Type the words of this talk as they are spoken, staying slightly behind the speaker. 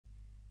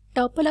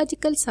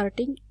Topological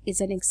sorting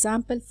is an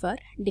example for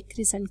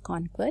decrease and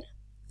conquer.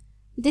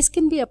 This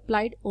can be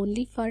applied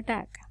only for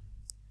DAG.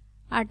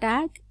 A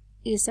DAG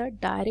is a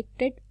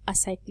directed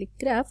acyclic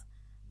graph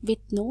with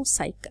no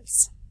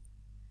cycles.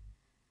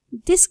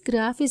 This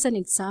graph is an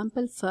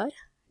example for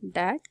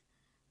DAG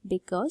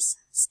because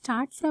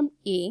start from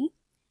A,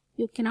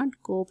 you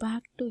cannot go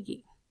back to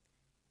A.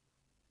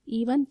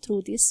 Even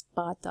through this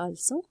path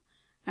also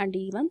and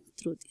even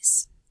through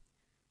this.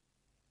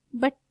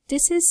 But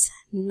this is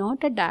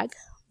not a DAG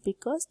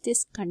because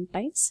this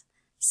contains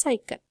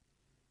cycle.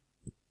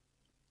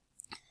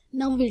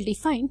 Now we'll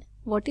define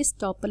what is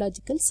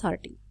topological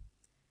sorting.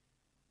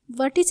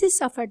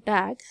 Vertices of a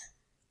DAG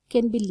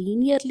can be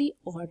linearly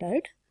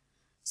ordered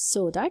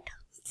so that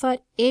for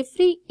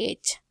every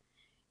edge,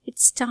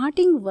 its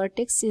starting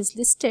vertex is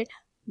listed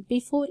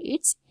before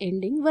its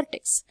ending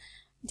vertex.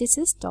 This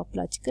is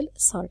topological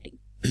sorting.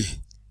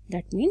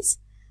 That means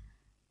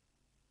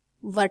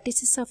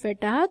vertices of a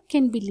DAG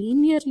can be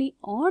linearly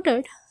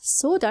ordered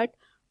so that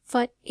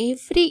for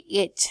every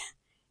edge,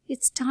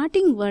 its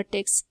starting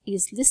vertex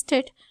is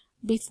listed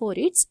before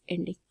its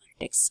ending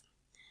vertex.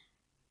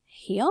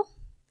 Here,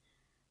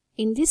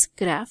 in this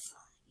graph,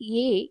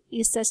 A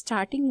is the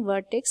starting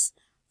vertex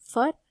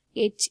for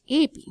edge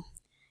AB.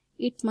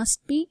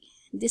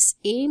 This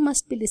A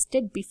must be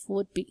listed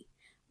before B,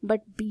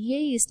 but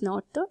BA is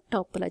not the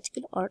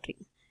topological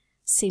ordering.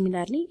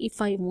 Similarly,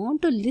 if I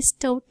want to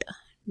list out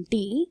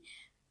D,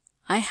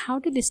 I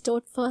have to list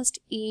out first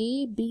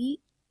A,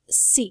 B,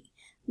 C.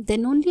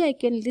 Then only I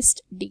can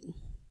list D.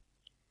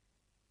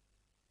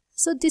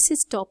 So this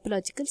is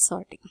topological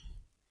sorting.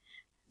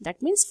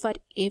 That means for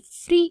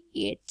every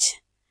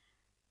edge,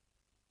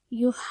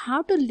 you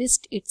have to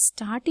list its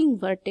starting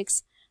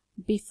vertex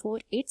before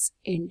its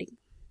ending.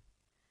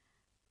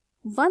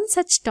 One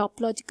such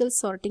topological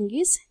sorting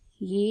is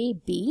A,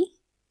 B,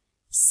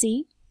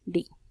 C,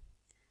 D.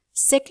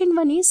 Second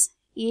one is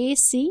A,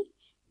 C,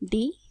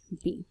 D,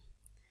 B.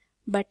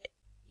 But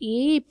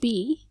A,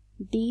 B,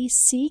 D,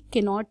 C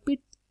cannot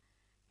be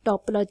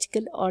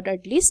topological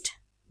ordered list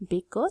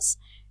because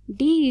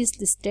D is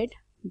listed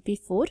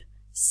before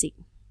C.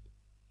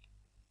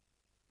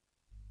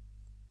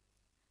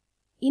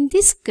 In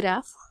this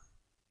graph,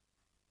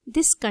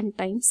 this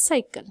contains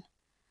cycle.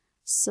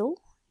 So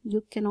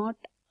you cannot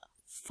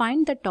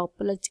find the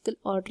topological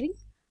ordering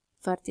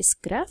for this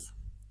graph.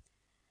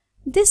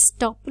 This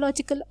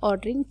topological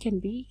ordering can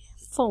be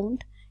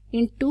found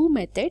in two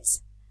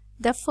methods.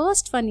 The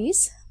first one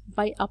is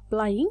by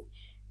applying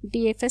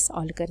DFS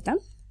algorithm.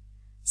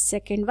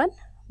 Second one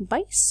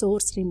by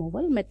source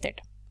removal method.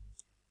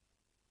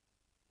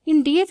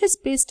 In DFS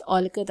based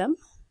algorithm,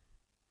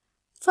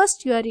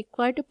 first you are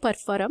required to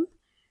perform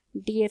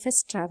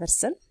DFS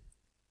traversal.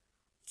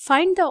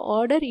 Find the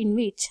order in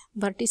which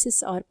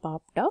vertices are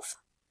popped off.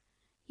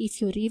 If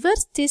you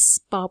reverse this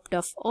popped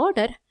off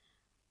order,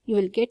 you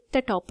will get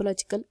the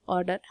topological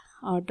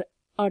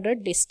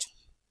ordered list.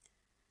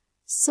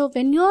 So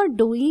when you are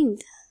doing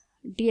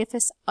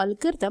DFS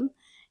algorithm,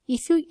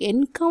 if you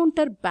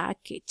encounter back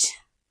edge,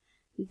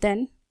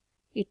 then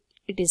it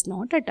is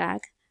not a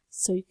DAG,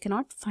 so you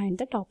cannot find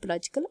the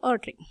topological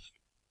ordering.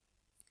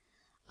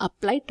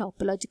 Apply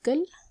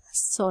topological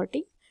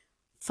sorting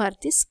for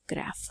this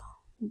graph.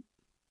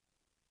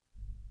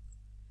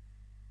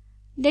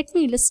 Let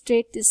me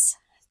illustrate this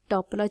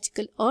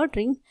topological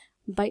ordering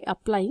by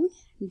applying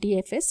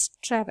DFS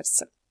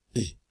traversal.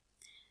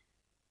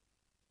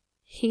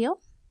 Here,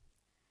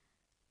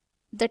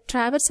 the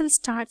traversal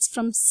starts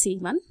from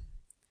C1,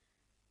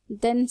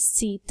 then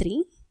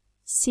C3,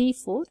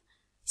 C4,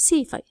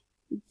 C5.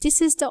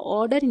 This is the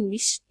order in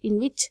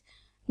which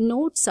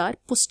nodes are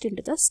pushed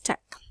into the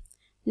stack.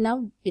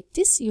 Now with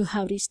this you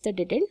have reached the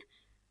dead end.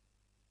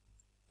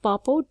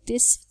 Pop out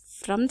this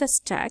from the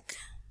stack.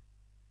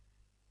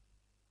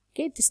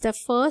 Okay, this is the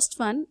first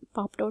one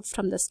popped out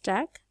from the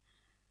stack.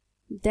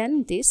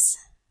 Then this,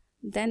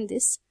 then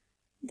this,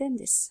 then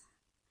this.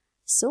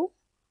 So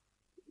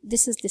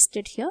this is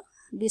listed here.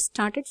 We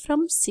started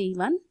from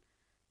C1,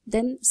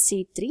 then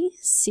C3,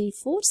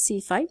 C4,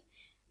 C5.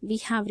 We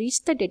have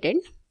reached the dead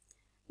end.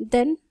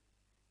 Then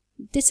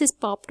this is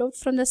popped out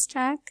from the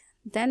stack.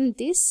 Then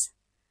this,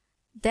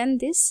 then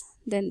this,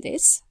 then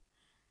this.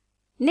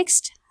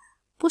 Next,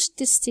 push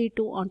this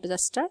C2 onto the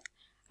stack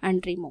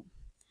and remove.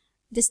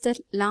 This is the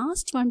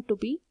last one to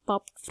be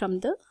popped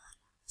from the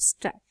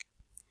stack.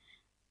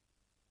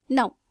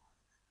 Now,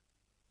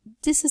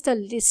 this is the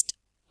list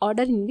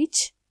order in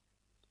which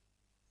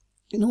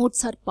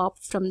nodes are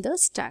popped from the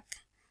stack.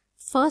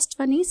 First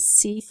one is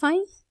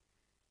C5,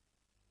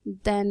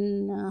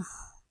 then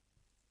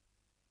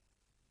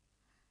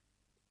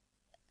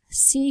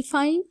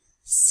C5,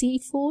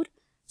 C4,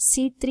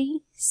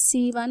 C3,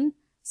 C1,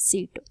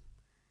 C2.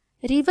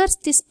 Reverse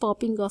this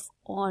popping of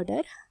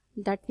order,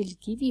 that will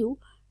give you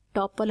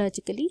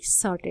topologically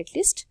sorted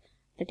list,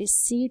 that is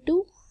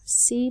C2,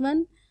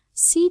 C1,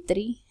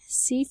 C3,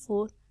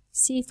 C4,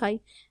 C5.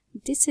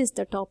 This is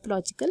the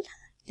topological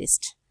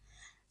list.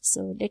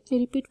 So let me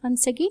repeat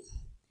once again.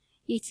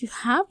 If you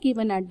have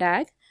given a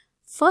DAG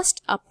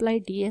First apply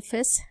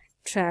DFS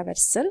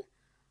traversal,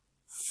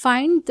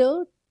 find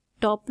the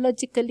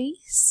topologically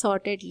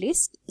sorted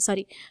list,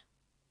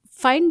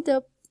 find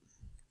the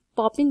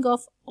popping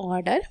of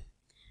order,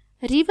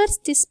 reverse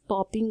this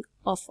popping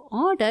of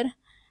order,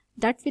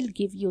 that will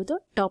give you the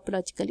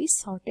topologically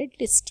sorted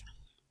list.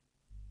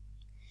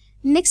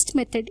 Next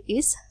method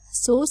is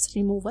source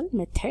removal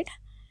method.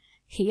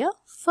 Here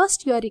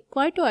first you are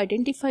required to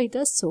identify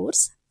the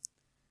source.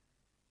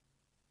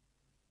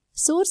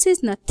 Source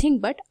is nothing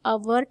but a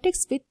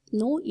vertex with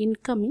no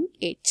incoming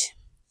edge.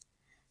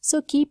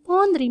 So keep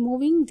on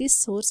removing these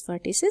source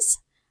vertices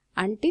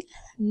until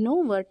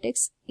no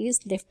vertex is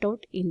left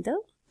out in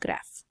the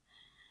graph.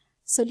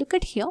 So look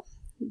at here,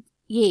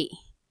 A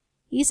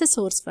is a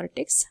source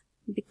vertex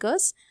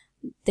because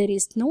there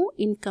is no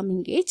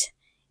incoming edge.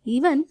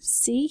 Even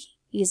C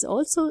is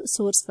also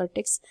source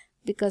vertex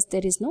because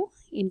there is no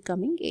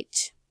incoming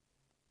edge.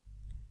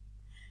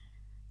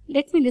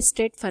 Let me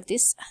illustrate for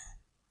this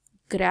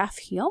graph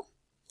here.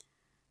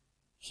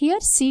 Here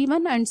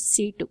C1 and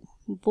C2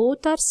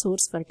 both are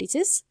source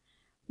vertices,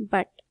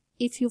 but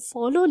if you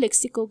follow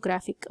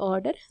lexicographic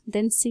order,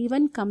 then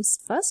C1 comes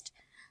first.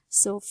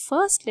 So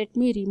first let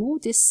me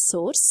remove this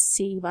source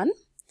C1.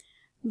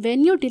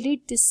 When you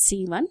delete this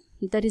C1,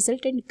 the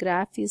resultant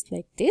graph is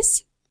like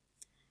this.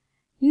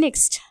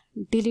 Next,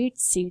 delete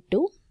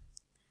C2.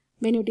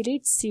 When you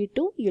delete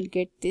C2, you'll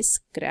get this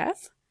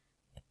graph.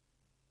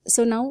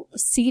 So now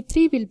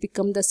C3 will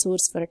become the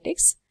source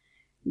vertex.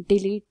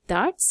 Delete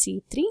that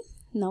C3.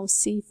 Now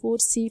C4,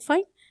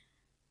 C5.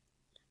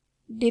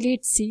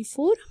 Delete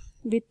C4.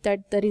 With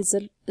that,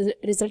 the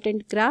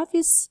resultant graph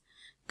is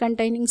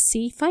containing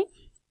C5.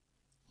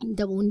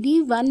 The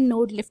only one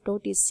node left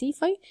out is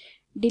C5.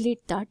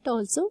 Delete that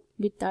also.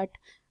 With that,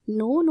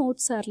 no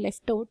nodes are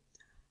left out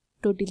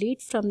to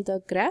delete from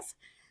the graph.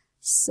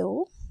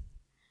 So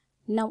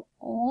now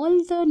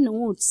all the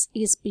nodes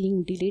is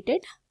being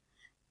deleted.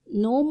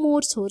 No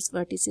more source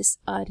vertices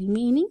are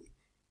remaining.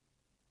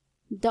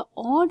 The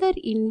order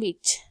in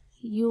which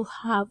you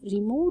have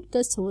removed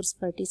the source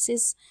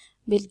vertices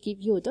will give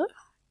you the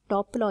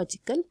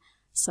topological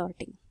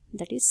sorting.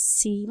 That is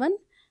C1,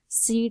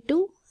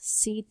 C2,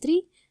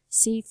 C3,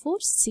 C4,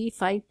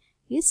 C5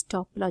 is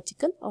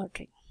topological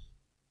ordering.